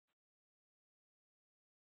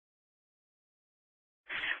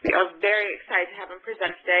We are very excited to have him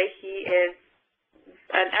present today. He is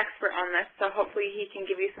an expert on this, so hopefully he can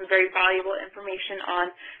give you some very valuable information on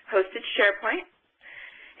hosted SharePoint.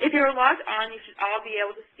 If you're logged on, you should all be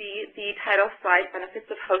able to see the title slide, Benefits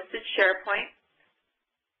of Hosted SharePoint.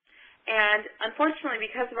 And unfortunately,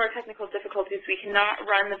 because of our technical difficulties, we cannot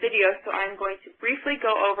run the video, so I'm going to briefly go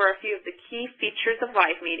over a few of the key features of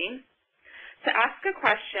live meetings. To ask a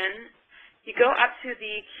question, you go up to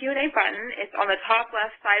the Q&A button. It's on the top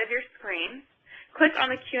left side of your screen. Click on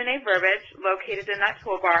the Q&A verbiage located in that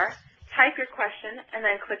toolbar, type your question, and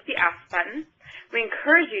then click the Ask button. We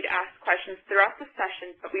encourage you to ask questions throughout the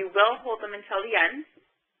session, but we will hold them until the end.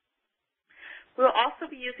 We will also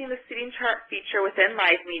be using the seating chart feature within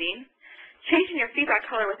Live Meeting. Changing your feedback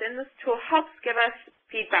color within this tool helps give us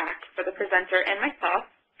feedback for the presenter and myself.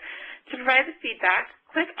 To provide the feedback,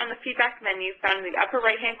 click on the feedback menu found in the upper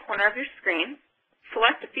right-hand corner of your screen,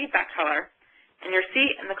 select the feedback color, and your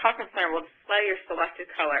seat in the conference center will display your selected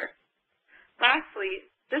color. Lastly,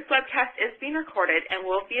 this webcast is being recorded and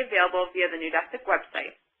will be available via the Neudesic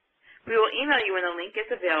website. We will email you when the link is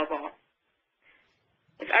available.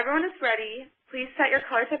 If everyone is ready, please set your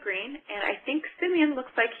color to green, and I think Simeon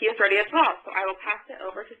looks like he is ready as well, so I will pass it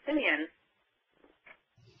over to Simeon.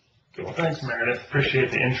 Well, thanks, Meredith.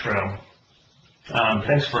 Appreciate the intro.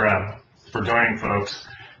 Thanks for joining, folks.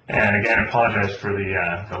 And again, I apologize for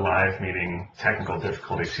the live meeting technical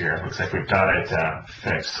difficulties here. Looks like we've got it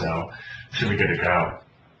fixed, so should be good to go.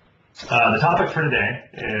 The topic for today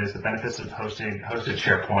is the benefits of hosted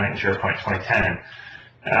SharePoint and SharePoint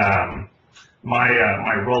 2010. My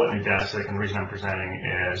role at Neudesic, and the reason I'm presenting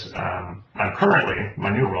is I'm currently, my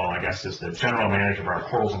new role, I guess, is the general manager of our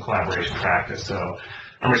portals and collaboration practice. So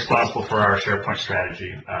I'm responsible for our SharePoint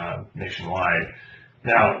strategy nationwide.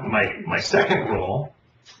 Now, my second role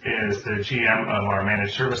is the GM of our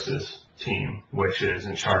managed services team, which is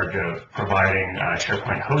in charge of providing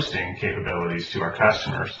SharePoint hosting capabilities to our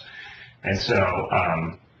customers. And so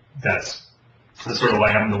that's sort of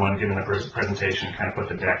why I'm the one giving the presentation, kind of put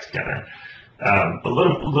the deck together. A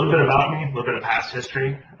little bit about me, a little bit of past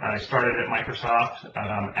history. I started at Microsoft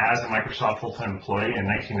as a Microsoft full-time employee in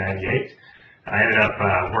 1998. I ended up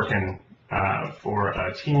working for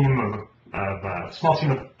a team of small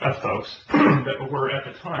team of folks that were at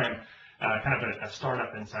the time kind of a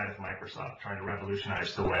startup inside of Microsoft, trying to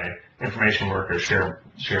revolutionize the way information workers share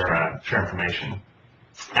information.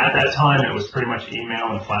 At that time, it was pretty much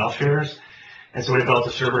email and file shares. And so we built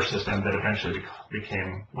a server system that eventually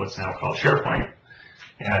became what's now called SharePoint,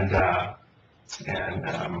 and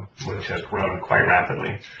which has grown quite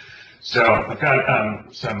rapidly. So I've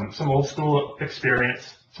got some old school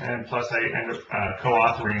experience, and plus I ended up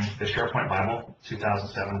co-authoring the SharePoint Bible,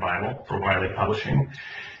 2007 Bible for Wiley Publishing,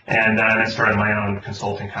 and then I started my own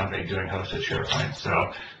consulting company doing hosted SharePoint.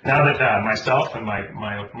 So now that myself and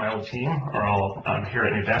my old team are all here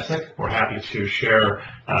at Neudesic, we're happy to share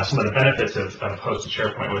some of the benefits of hosted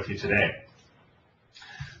SharePoint with you today.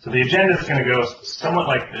 So the agenda is going to go somewhat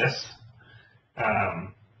like this.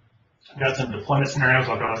 I've got some deployment scenarios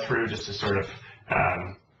I'll go through just to sort of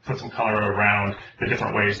put some color around the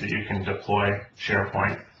different ways that you can deploy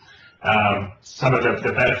SharePoint. Some of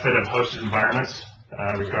the benefit of hosted environments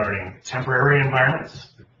regarding temporary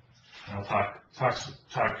environments. I'll talk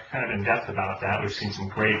kind of in depth about that. We've seen some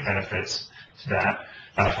great benefits to that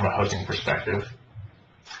from a hosting perspective.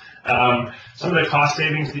 Some of the cost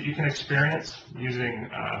savings that you can experience using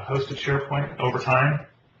hosted SharePoint over time,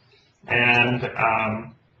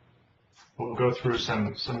 and we'll go through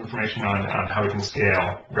some information on how we can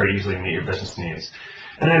scale very easily and meet your business needs.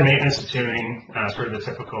 And then maintenance and tuning, sort of the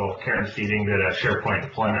typical care and feeding that a SharePoint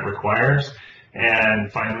deployment requires. And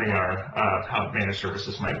finally, how managed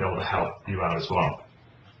services might be able to help you out as well.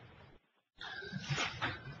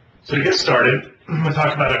 So to get started, I'm going to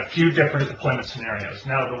talk about a few different deployment scenarios.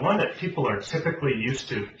 Now, the one that people are typically used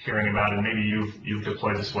to hearing about, and maybe you've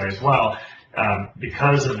deployed this way as well,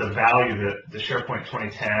 because of the value that the SharePoint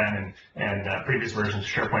 2010 and previous versions of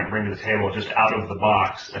SharePoint bring to the table just out of the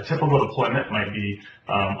box, a typical deployment might be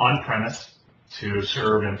on-premise to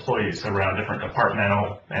serve employees around different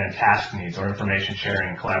departmental and task needs or information sharing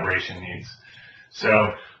and collaboration needs.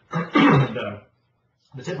 So the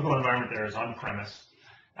typical environment there is on-premise.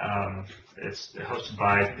 It's hosted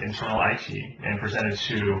by internal IT and presented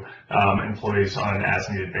to employees on an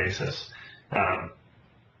as-needed basis.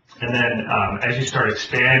 And then as you start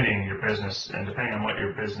expanding your business, and depending on what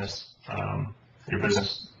your business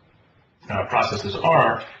processes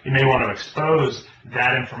are, you may want to expose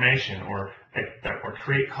that information or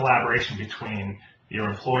create collaboration between your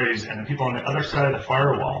employees and the people on the other side of the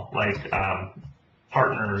firewall, like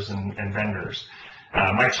partners and vendors.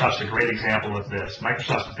 Microsoft's a great example of this.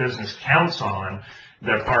 Microsoft's business counts on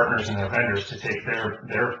their partners and their vendors to take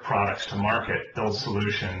their products to market, build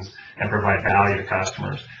solutions, and provide value to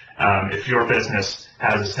customers. If your business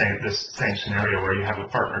has this same scenario where you have a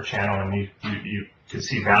partner channel and you could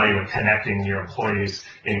see value in connecting your employees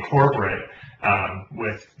in corporate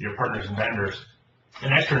with your partners and vendors,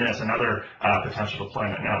 an extranet is another potential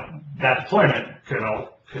deployment. Now, that deployment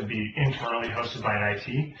could be internally hosted by an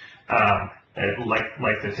IT,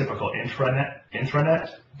 like the typical intranet.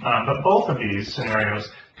 But both of these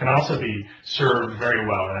scenarios can also be served very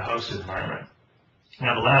well in a hosted environment.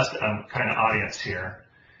 Now, the last kind of audience here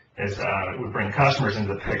is we bring customers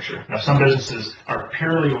into the picture. Now, some businesses are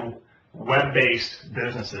purely web-based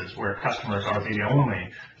businesses where customers are the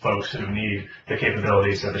only folks who need the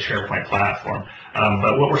capabilities of the SharePoint platform.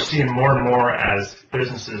 But what we're seeing more and more as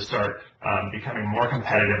businesses start becoming more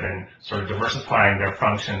competitive and sort of diversifying their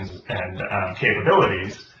functions and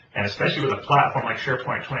capabilities, and especially with a platform like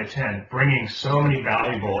SharePoint 2010, bringing so many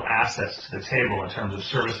valuable assets to the table in terms of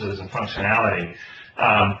services and functionality,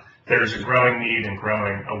 there's a growing need and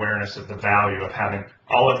growing awareness of the value of having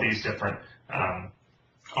all of these different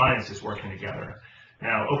audiences working together.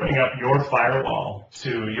 Now, opening up your firewall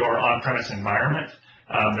to your on-premise environment,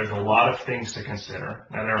 there's a lot of things to consider.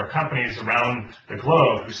 Now, there are companies around the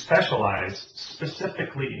globe who specialize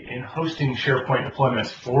specifically in hosting SharePoint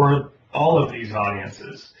deployments for all of these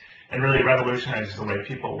audiences and really revolutionizes the way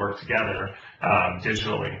people work together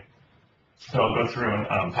digitally. So I'll go through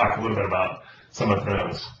and talk a little bit about some of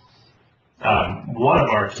those. One of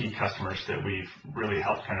our key customers that we've really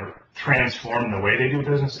helped kind of transform the way they do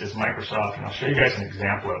business is Microsoft, and I'll show you guys an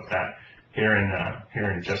example of that here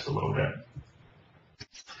in just a little bit.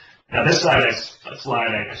 Now, this slide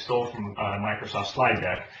I stole from Microsoft slide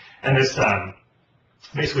deck, and this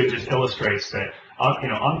basically just illustrates that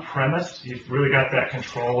on-premise, you've really got that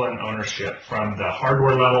control and ownership from the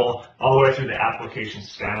hardware level all the way through the application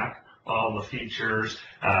stack, all the features,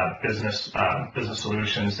 business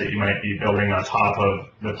solutions that you might be building on top of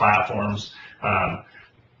the platforms. And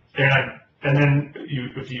then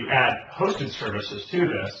if you add hosted services to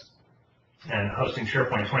this, and hosting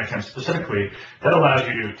SharePoint 2010 specifically, that allows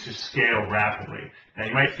you to scale rapidly. Now,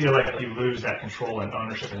 you might feel like you lose that control and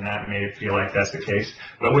ownership, and that may feel like that's the case.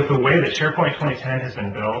 But with the way that SharePoint 2010 has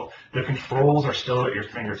been built, the controls are still at your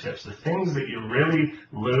fingertips. The things that you really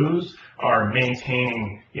lose are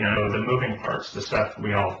maintaining, the moving parts, the stuff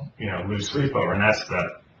we all, lose sleep over, and that's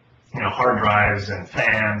the, hard drives and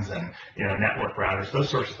fans and, network routers, those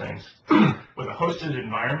sorts of things. With a hosted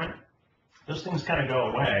environment, those things kind of go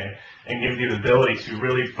away and give you the ability to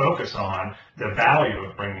really focus on the value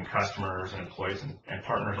of bringing customers and employees and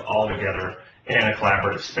partners all together in a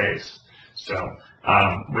collaborative space. So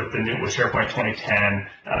with SharePoint 2010,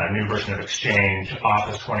 new version of Exchange,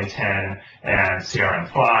 Office 2010, and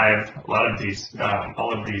CRM5, a lot of these,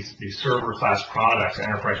 all of these server class products,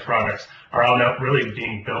 enterprise products, are all now really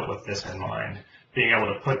being built with this in mind. Being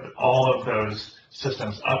able to put all of those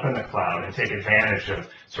systems up in the cloud and take advantage of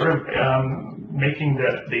sort of making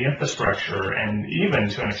the infrastructure and even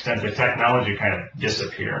to an extent the technology kind of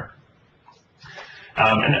disappear.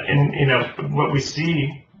 And what we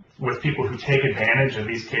see with people who take advantage of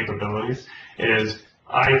these capabilities is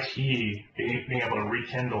IT being able to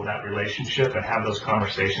rekindle that relationship and have those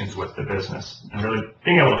conversations with the business and really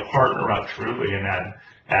being able to partner up truly and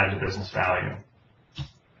add to business value.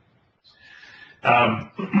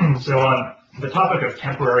 So on the topic of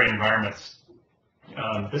temporary environments,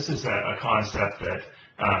 this is a concept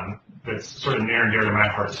that's sort of near and dear to my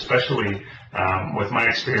heart, especially with my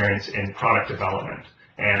experience in product development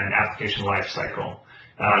and application lifecycle.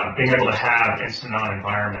 Being able to have instant-on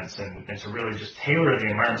environments and to really just tailor the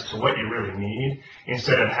environments to what you really need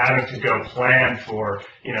instead of having to go plan for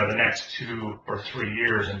the next 2 or 3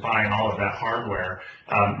 years and buying all of that hardware.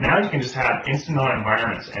 Now you can just have instant-on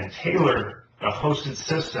environments and tailor a hosted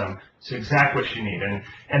system to exactly what you need.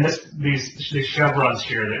 And these chevrons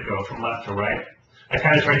here that go from left to right, I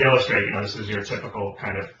kind of tried to illustrate, this is your typical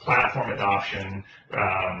kind of platform adoption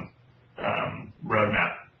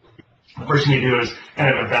roadmap. The first thing you do is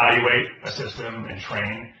kind of evaluate a system and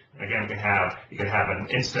train. Again, you could have an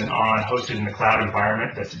instant-on hosted in the cloud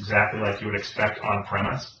environment that's exactly like you would expect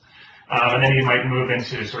on-premise. And then you might move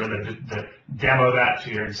into sort of the demo that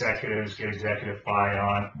to your executives, get executive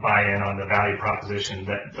buy-in on the value proposition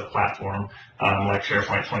that the platform like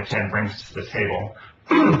SharePoint 2010 brings to the table.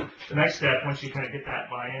 The next step, once you kind of get that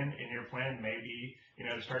buy-in in your plan, maybe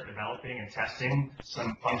to start developing and testing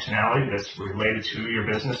some functionality that's related to your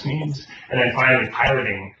business needs, and then finally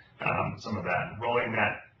piloting some of that, rolling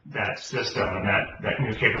that system and that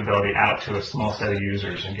new capability out to a small set of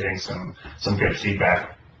users and getting some good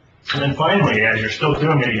feedback. And then finally, as you're still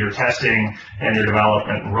doing your testing and your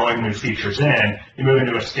development and rolling new features in, you move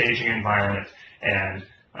into a staging environment, and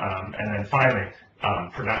then finally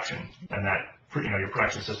production, and that your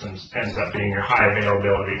production systems ends up being your high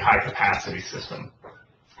availability, high capacity system.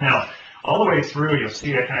 Now, all the way through, you'll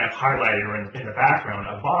see I kind of highlighted or in the background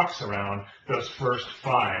a box around those first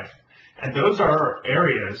 5. And those are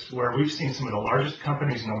areas where we've seen some of the largest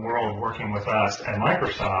companies in the world working with us and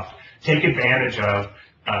Microsoft take advantage of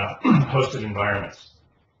hosted environments.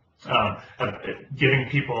 Giving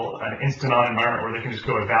people an instant-on environment where they can just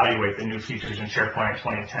go evaluate the new features in SharePoint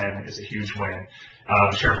 2010 is a huge win.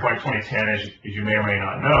 SharePoint 2010, as you may or may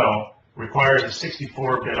not know, requires a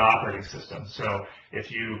 64-bit operating system. So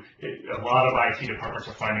a lot of IT departments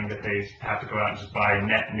are finding that they have to go out and just buy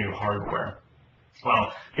net new hardware.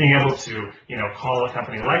 Well, being able to, call a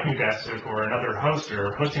company like Neudesic or another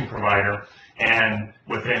hosting provider, and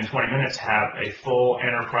within 20 minutes have a full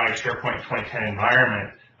enterprise SharePoint 2010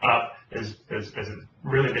 environment up is a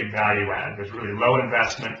really big value add. There's really low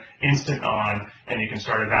investment, instant on, and you can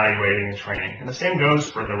start evaluating and training. And the same goes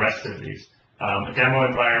for the rest of these. Demo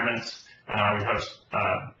environments, we host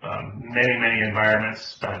many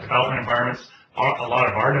environments, development environments. A lot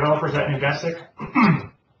of our developers at Neudesic,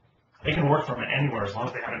 they can work from anywhere as long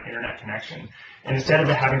as they have an internet connection. And instead of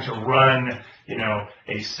having to run,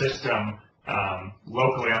 a system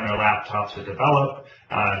locally on their laptop to develop,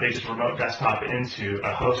 they just remote desktop into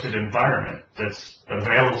a hosted environment that's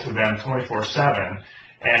available to them 24/7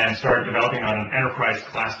 and start developing on an enterprise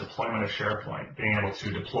class deployment of SharePoint, being able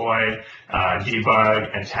to deploy,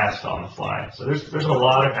 debug, and test on the fly. So there's a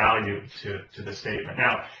lot of value to the statement.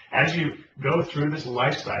 Now, as you go through this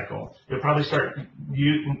life cycle, you'll probably start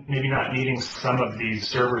maybe not needing some of these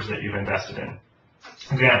servers that you've invested in.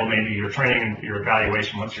 For example, maybe your training and your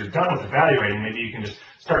evaluation, once you're done with evaluating, maybe you can just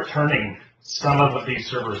start turning some of these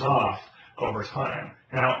servers off over time.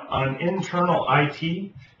 Now, on internal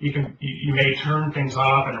IT, you may turn things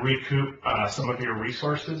off and recoup some of your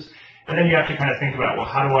resources, and then you have to kind of think about, well,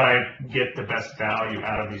 how do I get the best value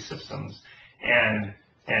out of these systems and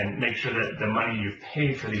make sure that the money you've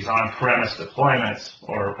paid for these on-premise deployments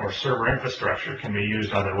or server infrastructure can be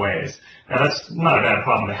used other ways. Now, that's not a bad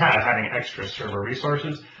problem to have, having extra server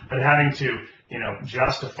resources, but having to,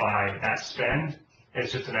 justify that spend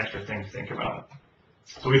is just an extra thing to think about.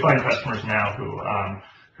 So we find customers now who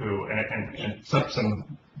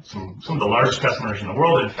some of the largest customers in the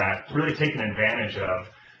world, in fact, really taking advantage of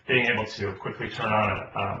being able to quickly turn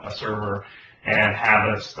on a server and have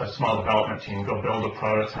a small development team go build a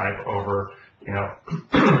prototype over,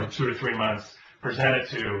 2 to 3 months, present it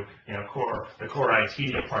to, the core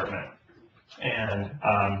IT department, and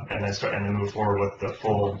then move forward with the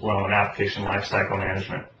full-blown application lifecycle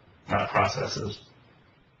management processes.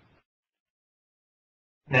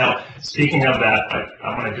 Now, speaking of that,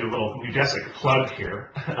 I'm going to do a little Neudesic plug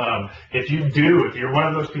here. If you're one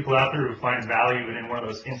of those people out there who finds value in one of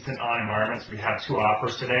those instant-on environments, we have 2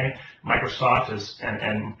 offers today. Microsoft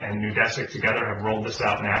and Neudesic together have rolled this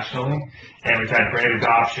out nationally, and we've had great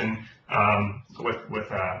adoption with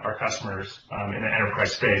our customers in the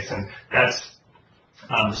enterprise space. And that's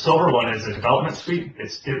the silver one is a development suite.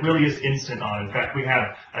 It really is instant on. In fact, we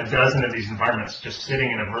have a dozen of these environments just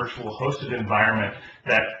sitting in a virtual hosted environment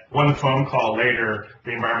that one phone call later,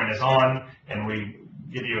 the environment is on, and we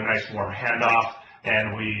give you a nice warm handoff,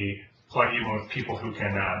 and we plug you in with people who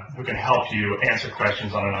can help you answer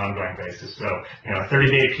questions on an ongoing basis. So, a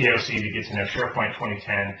 30-day POC to get to know SharePoint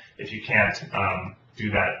 2010 if you can't do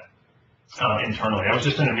that internally. I was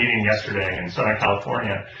just in a meeting yesterday in Southern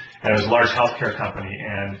California, and it was a large healthcare company,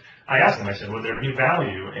 and I asked them, I said, would there be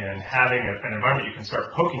value in having an environment you can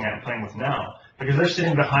start poking at and playing with now? Because they're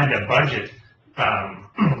sitting behind a budget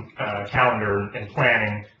calendar and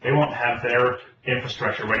planning. They won't have their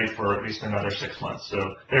infrastructure ready for at least another 6 months.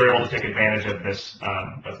 So they were able to take advantage of this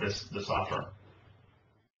offer.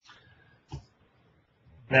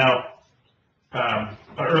 Now, an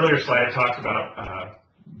earlier slide I talked about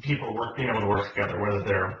people being able to work together, whether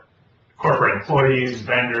they're corporate employees,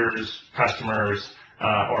 vendors, customers,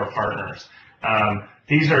 or partners.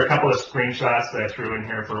 These are a couple of screenshots that I threw in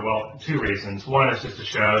here for, well, 2 reasons. One is just to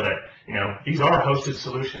show that, these are hosted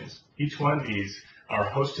solutions. Each one of these are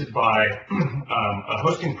hosted by a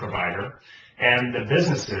hosting provider, and the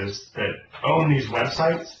businesses that own these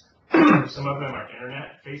websites, some of them are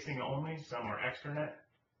internet facing only, some are extranet.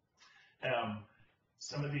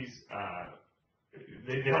 Some of these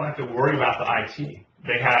they don't have to worry about the IT.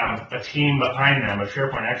 They have a team behind them of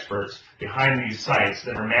SharePoint experts behind these sites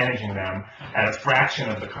that are managing them at a fraction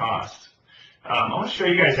of the cost. I want to show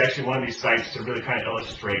you guys actually one of these sites to really kind of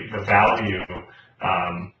illustrate the value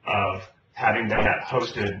of having that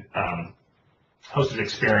hosted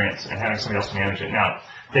experience and having somebody else manage it. Now,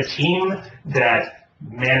 the team that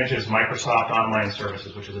manages Microsoft Online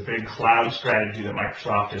Services, which is a big cloud strategy that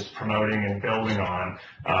Microsoft is promoting and building on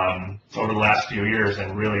over the last few years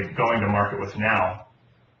and really going to market with now.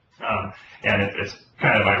 And it's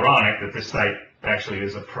kind of ironic that this site actually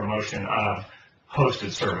is a promotion of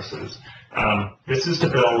hosted services. This is to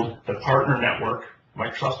build the partner network,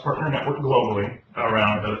 Microsoft's partner network globally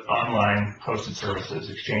around the online hosted services,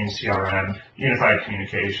 Exchange CRM, Unified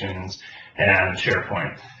Communications, and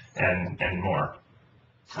SharePoint, and more.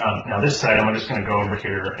 Now this site, I'm just going to go over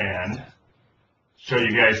here and show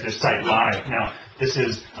you guys this site live. Now, this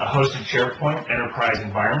is a hosted SharePoint enterprise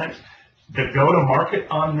environment. The go-to-market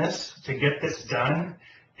on this, to get this done,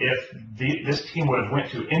 if this team would have went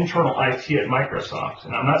to internal IT at Microsoft,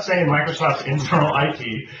 and I'm not saying Microsoft's internal IT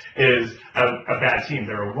is a bad team.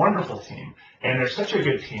 They're a wonderful team, and they're such a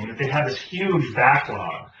good team that they have this huge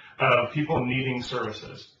backlog of people needing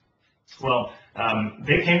services. Well,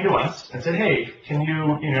 they came to us and said, hey, can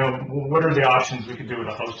what are the options we could do with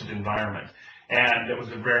a hosted environment? And it was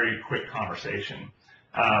a very quick conversation.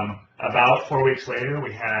 About 4 weeks later,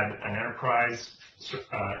 we had an enterprise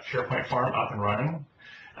SharePoint farm up and running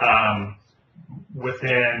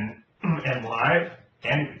within and live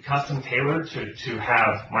and custom tailored to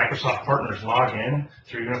have Microsoft partners log in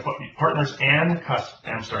through partners and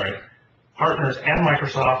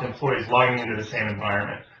Microsoft employees logging into the same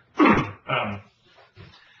environment.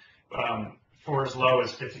 For as low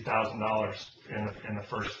as $50,000 in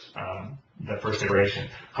the first iteration.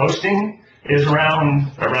 Hosting is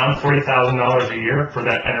around $40,000 a year for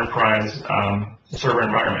that enterprise server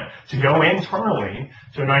environment. To go internally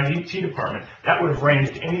to an IT department, that would have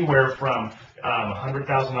ranged anywhere from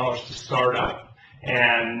 $100,000 to start up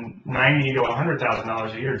and $90,000 to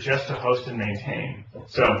 $100,000 a year just to host and maintain.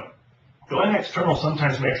 So going external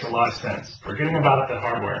sometimes makes a lot of sense. Forgetting about the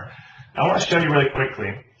hardware. I want to show you really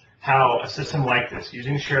quickly how a system like this,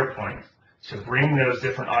 using SharePoint, to bring those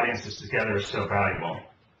different audiences together is so valuable.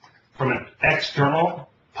 From an external,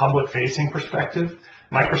 public-facing perspective,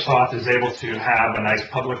 Microsoft is able to have a nice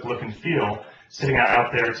public look and feel sitting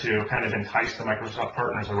out there to kind of entice the Microsoft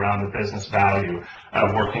partners around the business value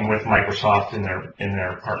of working with Microsoft in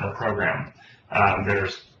their partner program.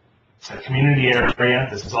 There's a community area.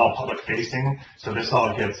 This is all public-facing, so this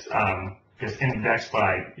all gets indexed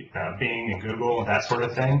by Bing and Google and that sort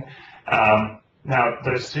of thing.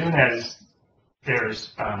 But as soon as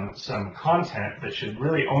there's some content that should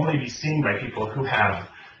really only be seen by people who have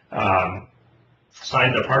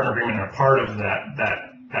signed a partner agreement and are part of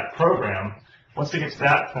that program, once they get to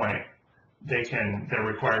that point, they're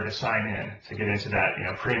required to sign in to get into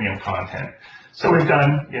that premium content. So we've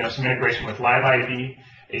done some integration with Live ID,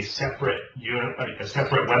 a separate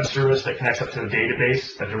web service that connects up to the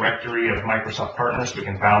database, a directory of Microsoft partners, so we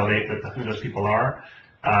can validate who those people are.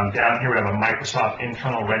 Down here we have a Microsoft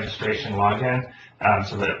internal registration login,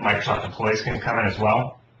 so that Microsoft employees can come in as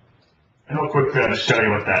well. And real quick, to show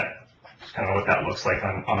you what that looks like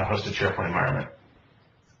on a hosted SharePoint environment.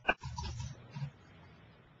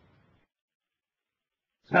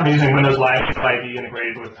 So I'm using Windows Live ID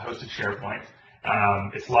integrated with hosted SharePoint.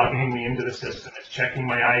 It's logging me into the system. It's checking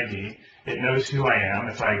my ID. It knows who I am.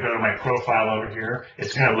 If I go to my profile over here,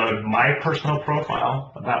 it's going to load my personal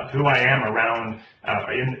profile about who I am around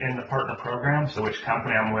in the partner program, so which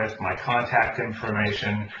company I'm with, my contact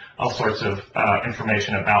information, all sorts of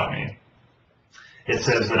information about me. It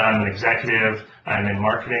says that I'm an executive, I'm in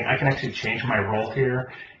marketing. I can actually change my role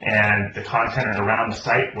here, and the content around the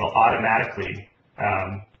site will automatically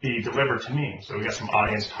be delivered to me. So we got some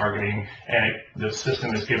audience targeting, and the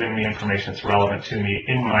system is giving me information that's relevant to me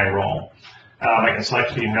in my role. I can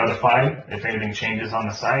select to be notified if anything changes on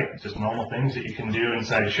the site, just normal things that you can do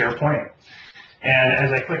inside of SharePoint. And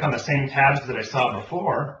as I click on the same tabs that I saw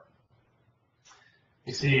before,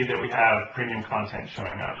 you see that we have premium content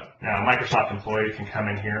showing up. Now, a Microsoft employee can come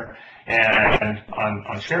in here and on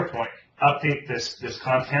SharePoint, update this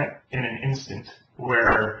content in an instant,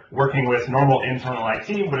 where working with normal internal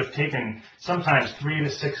IT would have taken sometimes 3 to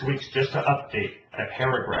 6 weeks just to update a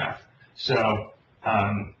paragraph. So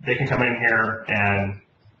they can come in here and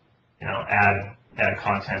add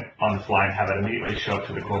content on the fly and have it immediately show up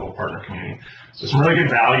to the global partner community. So some really good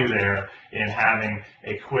value there in having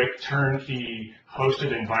a quick turnkey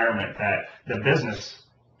hosted environment that the business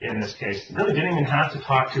in this case, really didn't even have to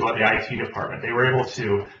talk to the IT department. They were able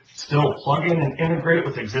to still plug in and integrate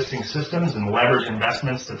with existing systems and leverage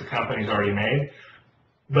investments that the company's already made,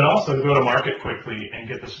 but also go to market quickly and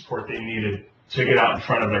get the support they needed to get out in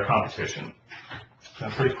front of their competition. So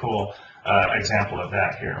a pretty cool example of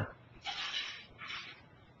that here.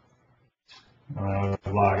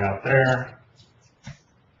 Log out there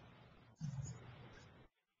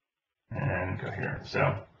and go here.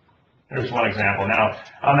 So there's one example. Now,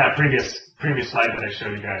 on that previous slide that I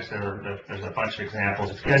showed you guys, there's a bunch of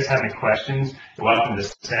examples. If you guys have any questions, you're welcome to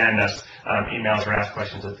send us emails or ask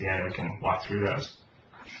questions at the end. We can walk through those.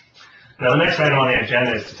 Now, the next item on the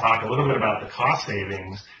agenda is to talk a little bit about the cost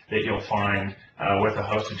savings that you'll find with a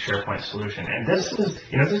hosted SharePoint solution. And this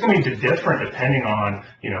is going to be different depending on,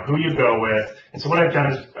 who you go with. And so what I've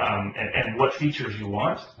done is, and what features you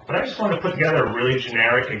want. But I just want to put together a really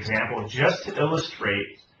generic example just to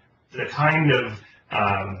illustrate the kind of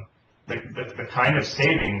the kind of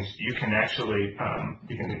savings you can actually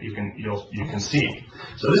you can see.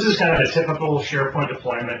 So this is kind of a typical SharePoint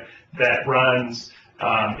deployment that runs.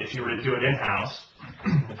 If you were to do it in-house,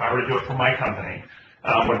 if I were to do it for my company,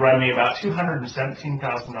 would run me about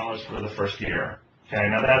 $217,000 for the first year. Okay,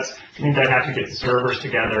 now that means I'd have to get the servers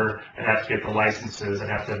together, I'd have to get the licenses, I'd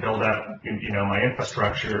have to build up, my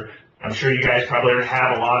infrastructure. I'm sure you guys probably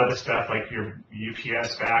have a lot of the stuff like your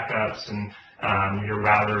UPS backups and your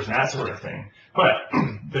routers and that sort of thing. But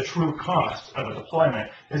the true cost of a deployment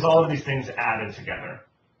is all of these things added together.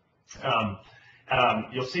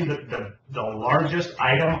 You'll see that the largest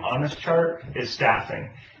item on this chart is staffing.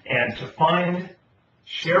 And to find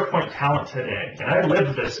SharePoint talent today, and I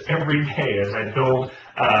live this every day as I build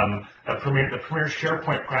the premier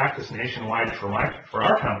SharePoint practice nationwide for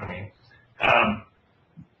our company,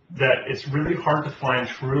 that it's really hard to find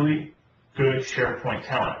truly good SharePoint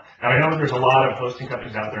talent. Now, I know there's a lot of hosting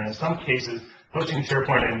companies out there, and in some cases, hosting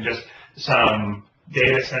SharePoint in just some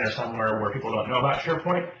data center somewhere where people don't know about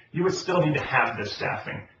SharePoint, you would still need to have this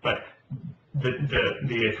staffing. But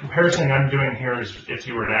the comparison I'm doing here is if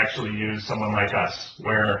you were to actually use someone like us,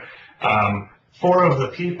 where 4 of the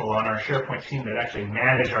people on our SharePoint team that actually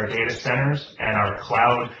manage our data centers and our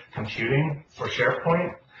cloud computing for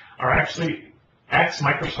SharePoint are actually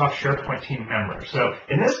ex-Microsoft SharePoint team members. So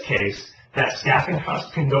in this case, that staffing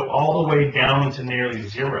cost can go all the way down to nearly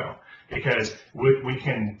zero, because we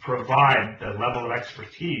can provide the level of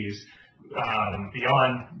expertise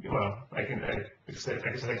beyond, well, I guess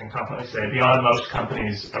I can confidently say beyond most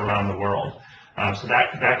companies around the world. So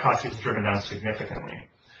that cost is driven down significantly.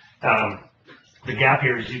 The gap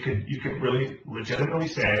here is you could really legitimately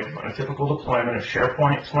save on a typical deployment of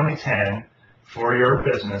SharePoint 2010 for your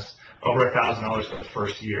business over $1,000 for the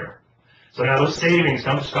first year. So now those savings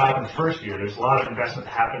don't stop in the first year. There's a lot of investment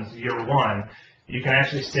that happens year one. You can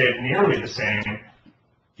actually save nearly the same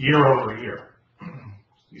year over year.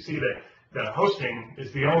 You see that the hosting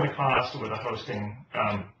is the only cost with a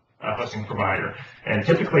hosting provider, and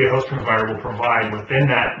typically a hosting provider will provide within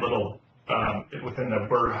that little within the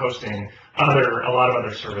word hosting a lot of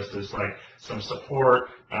other services like some support,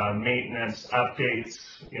 maintenance, updates,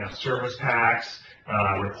 service packs,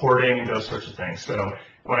 reporting, those sorts of things. So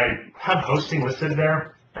when I have hosting listed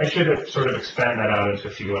there, I should have sort of expand that out into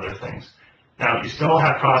a few other things. Now, you still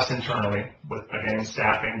have costs internally, with, again,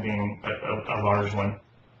 staffing being a large one,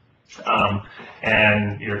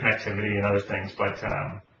 and your connectivity and other things, but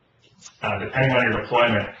depending on your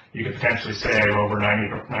deployment, you could potentially save over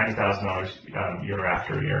 $90,000 year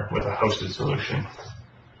after year with a hosted solution.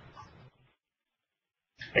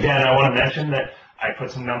 Again, I want to mention that I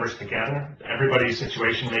put some numbers together. Everybody's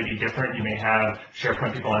situation may be different. You may have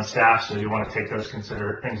SharePoint people on staff, so you want to take those things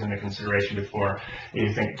into consideration before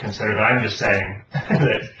you consider that. I'm just saying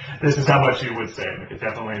that this is how much you would save.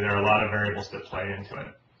 Definitely, there are a lot of variables that play into it.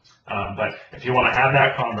 But if you want to have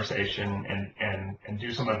that conversation and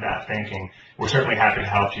do some of that thinking, we're certainly happy to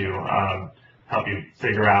help you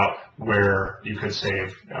figure out where you could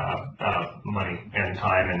save money and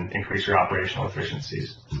time and increase your operational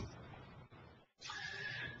efficiencies.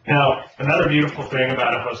 Now, another beautiful thing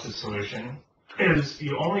about a hosted solution is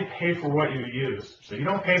you only pay for what you use. So you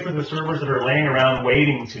don't pay for the servers that are laying around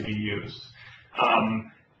waiting to be used.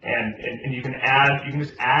 And you can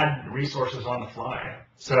just add resources on the fly.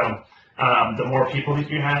 So the more people that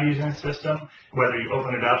you have using the system, whether you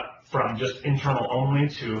open it up from just internal only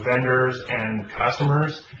to vendors and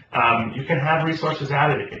customers, you can have resources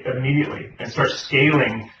added immediately and start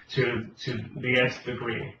scaling to the nth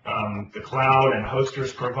degree. The cloud and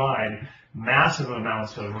hosters provide massive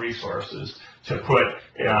amounts of resources to put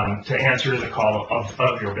to answer the call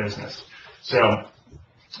of your business. So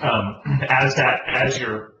as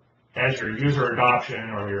your user adoption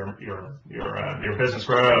or your business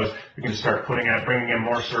grows, you can start bringing in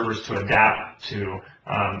more servers to adapt to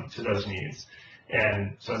those needs.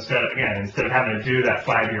 And so instead of having to do that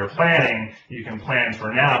 5-year planning, you can plan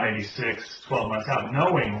for now, maybe 6, 12 months out,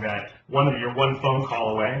 knowing that you're one phone call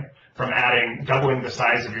away from doubling the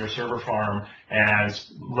size of your server farm and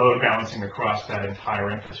load balancing across that entire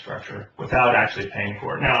infrastructure without actually paying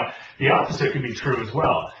for it. Now, the opposite could be true as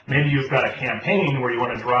well. Maybe you've got a campaign where you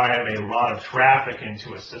want to drive a lot of traffic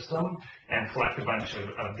into a system and collect a bunch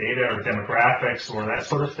of data or demographics or that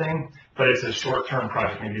sort of thing, but it's a short-term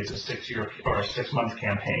project. Maybe it's a 6-year or a 6-month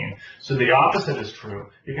campaign. So the opposite is true.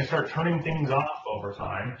 You can start turning things off over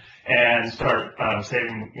time and start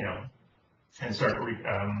saving, and start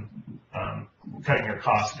cutting your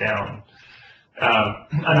costs down.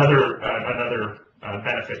 Another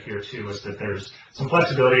benefit here too is that there's some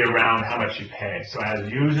flexibility around how much you pay. So as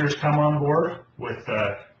users come on board with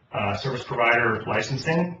service provider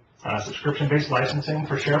licensing, subscription-based licensing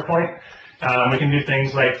for SharePoint, we can do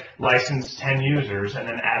things like license 10 users and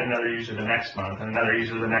then add another user the next month and another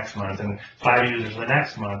user the next month and 5 users the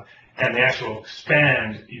next month. And the actual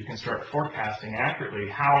spend, you can start forecasting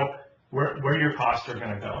accurately where your costs are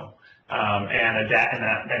going to go,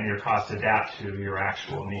 and your costs adapt to your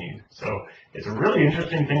actual need. So it's a really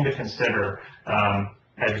interesting thing to consider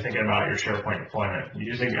as you're thinking about your SharePoint deployment.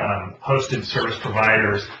 Using hosted service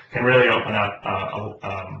providers can really open up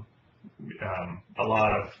a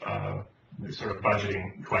lot of sort of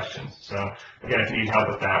budgeting questions. So again, if you need help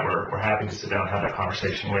with that, we're happy to sit down and have that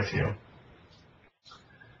conversation with you.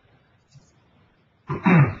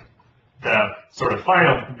 The sort of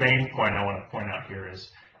final main point I want to point out here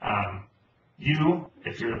is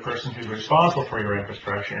if you're the person who's responsible for your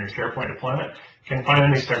infrastructure and your SharePoint deployment, can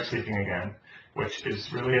finally start sleeping again, which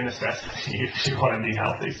is really a necessity if you want to be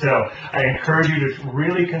healthy. So I encourage you to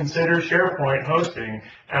really consider SharePoint hosting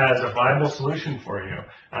as a viable solution for you.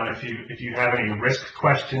 If you have any risk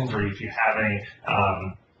questions or if you have any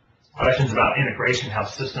questions about integration, how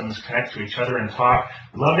systems connect to each other and talk,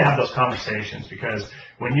 we'd love to have those conversations, because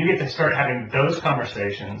when you get to start having those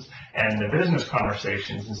conversations and the business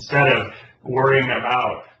conversations, instead of worrying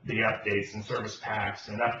about the updates and service packs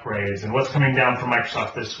and upgrades and what's coming down from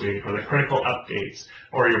Microsoft this week, or the critical updates,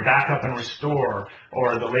 or your backup and restore,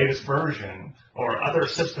 or the latest version, or other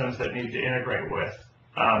systems that need to integrate with,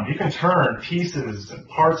 you can turn pieces and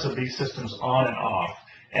parts of these systems on and off.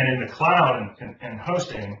 And in the cloud and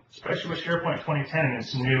hosting, especially with SharePoint 2010 and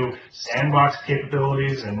its new sandbox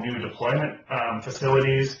capabilities and new deployment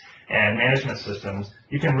facilities and management systems,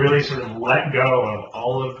 you can really sort of let go of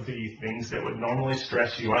all of the things that would normally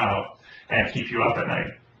stress you out and keep you up at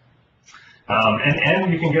night.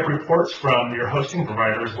 And you can get reports from your hosting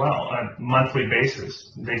provider as well on a monthly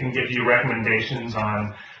basis. They can give you recommendations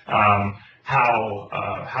on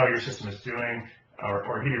how your system is doing,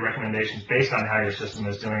 or give you recommendations based on how your system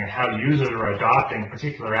is doing and how users are adopting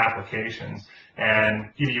particular applications,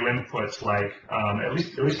 and give you inputs like, at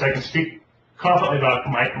least I can speak confidently about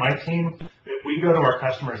my team. If we go to our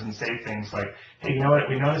customers and say things like, hey, you know what,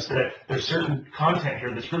 we noticed that there's certain content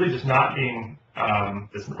here that's really just not being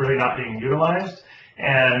utilized,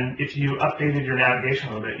 and if you updated your navigation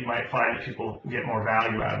a little bit, you might find that people get more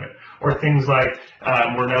value out of it. Or things like,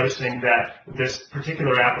 we're noticing that this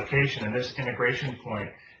particular application and this integration point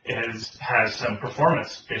has some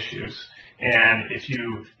performance issues, and if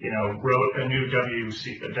you wrote a new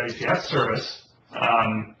WCF service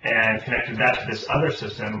and connected that to this other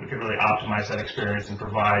system, we could really optimize that experience and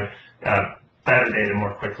provide better data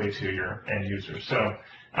more quickly to your end users. So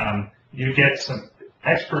you get some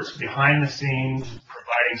experts behind the scenes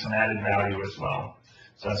providing some added value as well.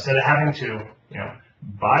 So instead of having to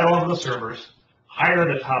buy all of the servers, hire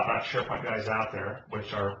the top-notch SharePoint guys out there,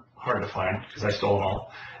 which are hard to find because I stole them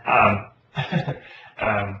all,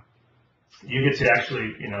 you get to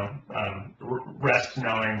actually rest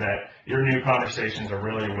knowing that your new conversations are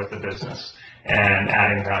really with the business and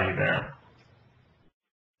adding value there.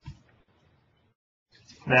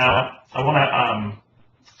 Now, I want to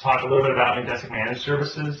talk a little bit about Neudesic Managed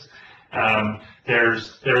Services. There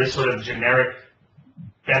is sort of generic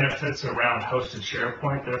benefits around hosted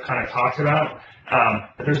SharePoint that are kind of talked about,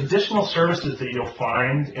 but there's additional services that you'll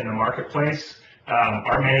find in the marketplace.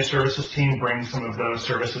 Our managed services team brings some of those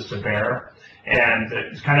services to bear, and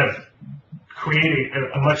it's kind of creating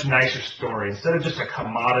a much nicer story. Instead of just a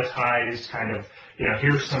commoditized kind of,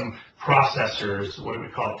 here's some processors, what do we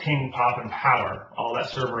call it, ping, pop, and power, all that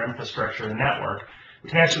server infrastructure and network, we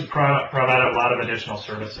can actually provide a lot of additional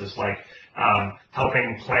services like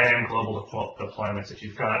helping plan global deployments. If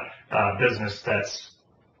you've got a business that's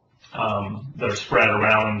that are spread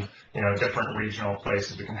around, different regional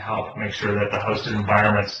places. We can help make sure that the hosted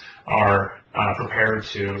environments are prepared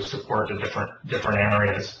to support the different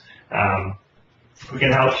areas. We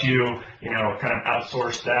can help you, kind of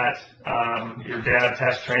outsource that, your data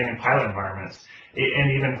test, training, and pilot environments,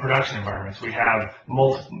 and even production environments. We have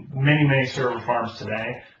many server farms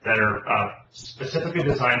today that are specifically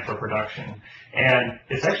designed for production. And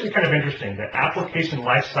it's actually kind of interesting, the application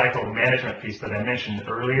lifecycle management piece that I mentioned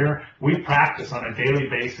earlier, we practice on a daily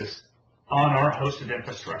basis on our hosted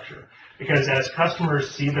infrastructure. Because as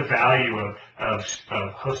customers see the value of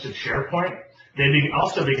hosted SharePoint, they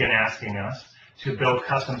also begin asking us to build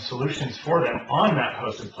custom solutions for them on that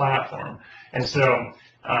hosted platform. And so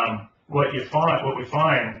what we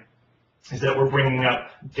find is that we're bringing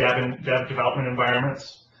up dev development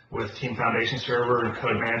environments with Team Foundation Server and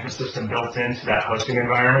code management system built into that hosting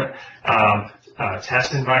environment,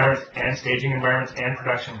 test environments and staging environments and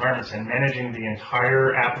production environments, and managing the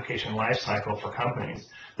entire application lifecycle for companies.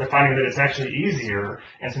 They're finding that it's actually easier,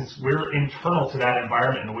 and since we're internal to that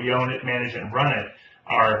environment and we own it, manage it, and run it,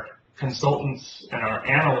 our consultants and our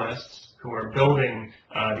analysts who are building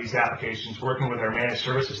these applications, working with our managed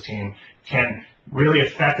services team, can really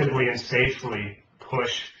effectively and safely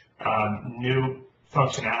push new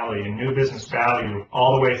functionality and new business value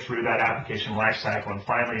all the way through that application lifecycle and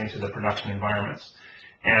finally into the production environments.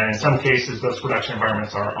 And in some cases, those production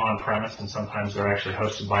environments are on-premise, and sometimes they're actually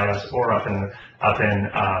hosted by us or up in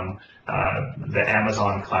the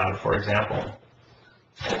Amazon cloud, for example.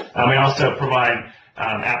 We also provide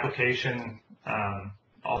application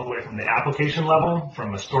all the way from the application level,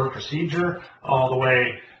 from a stored procedure, all the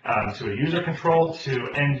way to a user control to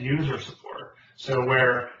end user support. So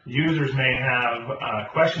where users may have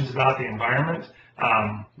questions about the environment,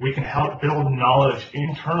 we can help build knowledge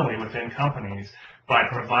internally within companies by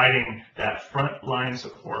providing that frontline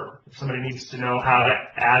support. If somebody needs to know how to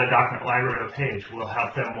add a document library to a page, we'll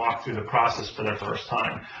help them walk through the process for their first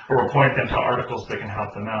time, or we'll point them to articles that can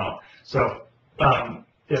help them out. So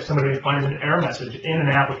if somebody finds an error message in an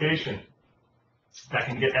application, that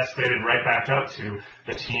can get escalated right back up to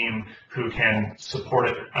the team who can support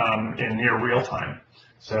it in near real time.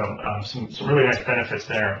 So some really nice benefits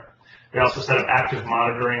there. We also set up active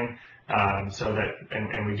monitoring so that,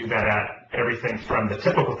 and we do that at everything from the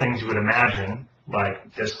typical things you would imagine,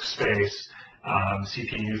 like disk space,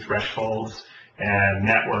 CPU thresholds, and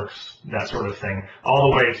networks, that sort of thing, all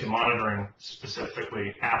the way to monitoring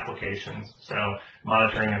specifically applications. So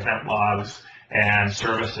monitoring event logs and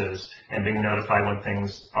services, and being notified when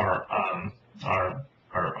things are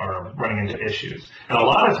running into issues. And a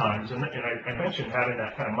lot of times, and I mentioned having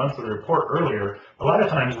that kind of monthly report earlier, a lot of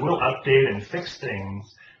times we'll update and fix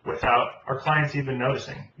things without our clients even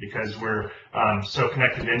noticing, because we're so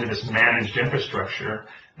connected into this managed infrastructure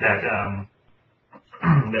that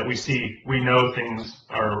that we know things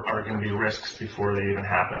are going to be risks before they even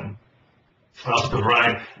happen. We also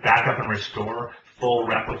provide backup and restore full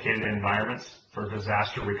replicated environments for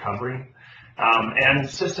disaster recovery, and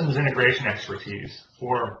systems integration expertise.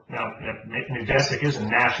 Neudesic is a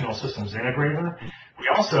national systems integrator. We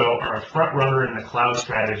also are a front runner in the cloud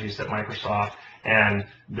strategies that Microsoft and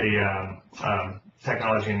the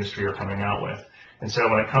technology industry are coming out with. And so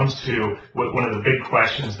when it comes to one of the big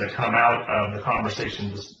questions that come out of the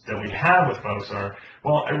conversations that we have with folks are,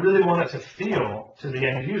 well, I really want it to feel to the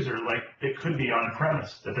end user like it could be on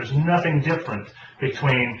premise, that there's nothing different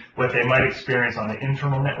between what they might experience on the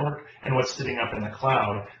internal network and what's sitting up in the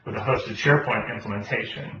cloud with a hosted SharePoint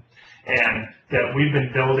implementation. And that we've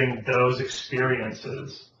been building those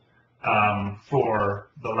experiences for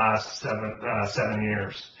the last seven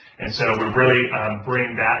years. And so we really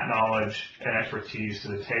bring that knowledge and expertise to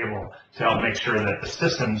the table to help make sure that the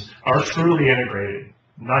systems are truly integrated,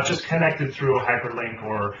 not just connected through a hyperlink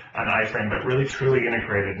or an iframe, but really truly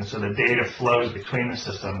integrated. And so the data flows between the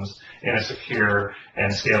systems in a secure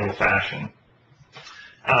and scalable fashion.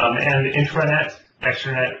 And intranet,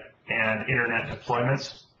 extranet, and internet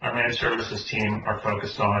deployments, our managed services team are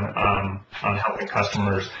focused on helping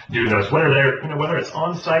customers do those, whether it's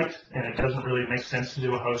on site and it doesn't really make sense to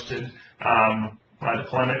do a hosted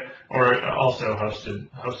deployment, or also hosted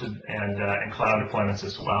and cloud deployments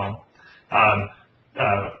as well.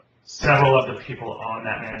 Several of the people on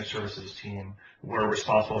that managed services team were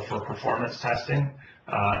responsible for performance testing,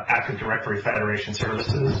 Active Directory Federation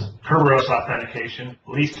services, Kerberos authentication,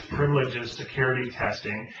 least privileges security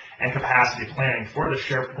testing, and capacity planning for the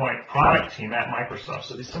SharePoint product team at Microsoft.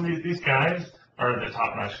 So some of these guys are the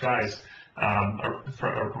top-notch guys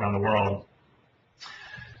around the world.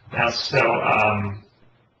 Now, so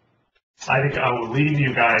I think I will leave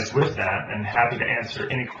you guys with that and happy to answer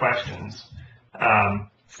any questions.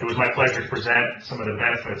 It was my pleasure to present some of the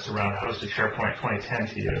benefits around hosted SharePoint 2010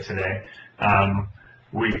 to you today.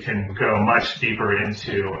 We can go much deeper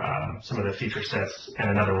into some of the feature sets in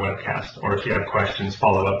another webcast, or if you have questions,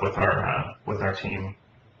 follow up with our team.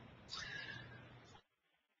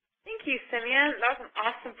 Thank you, Simeon. That was an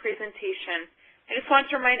awesome presentation. I just want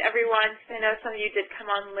to remind everyone, because I know some of you did come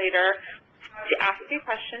on later, to ask a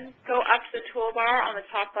question, go up to the toolbar on the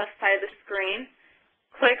top left side of the screen,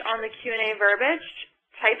 click on the Q&A verbiage,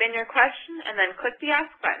 type in your question, and then click the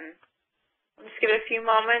Ask button. I'll just give it a few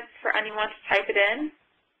moments for anyone to type it in.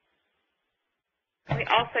 And we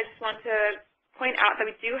also just want to point out that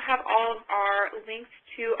we do have all of our links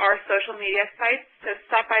to our social media sites, so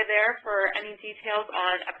stop by there for any details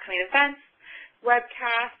on upcoming events,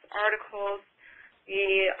 webcasts, articles.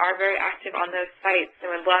 We are very active on those sites,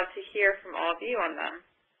 and we'd love to hear from all of you on them.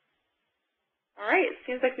 All right, it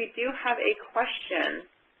seems like we do have a question.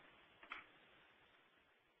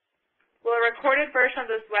 Will a recorded version of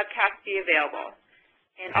this webcast be available?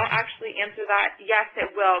 And I'll actually answer that. Yes,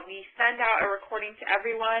 it will. We send out a recording to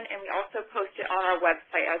everyone, and we also post it on our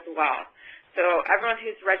website as well. So everyone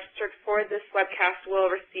who's registered for this webcast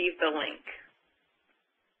will receive the link.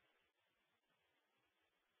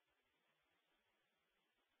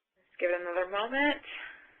 Let's give it another moment.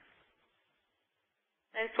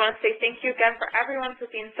 I just want to say thank you again for everyone for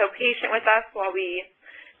being so patient with us while we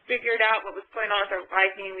figured out what was going on with our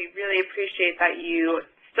live meeting. We really appreciate that you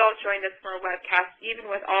still joined us for a webcast, even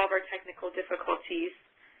with all of our technical difficulties.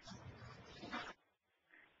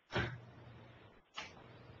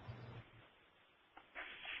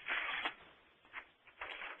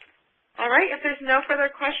 All right, if there's no further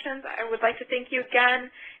questions, I would like to thank you again,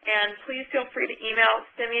 and please feel free to email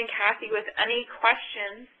Simeon and Cathey with any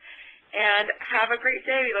questions, and have a great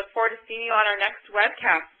day. We look forward to seeing you on our next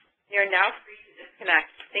webcast. You're now free to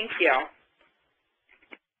disconnect. Thank you.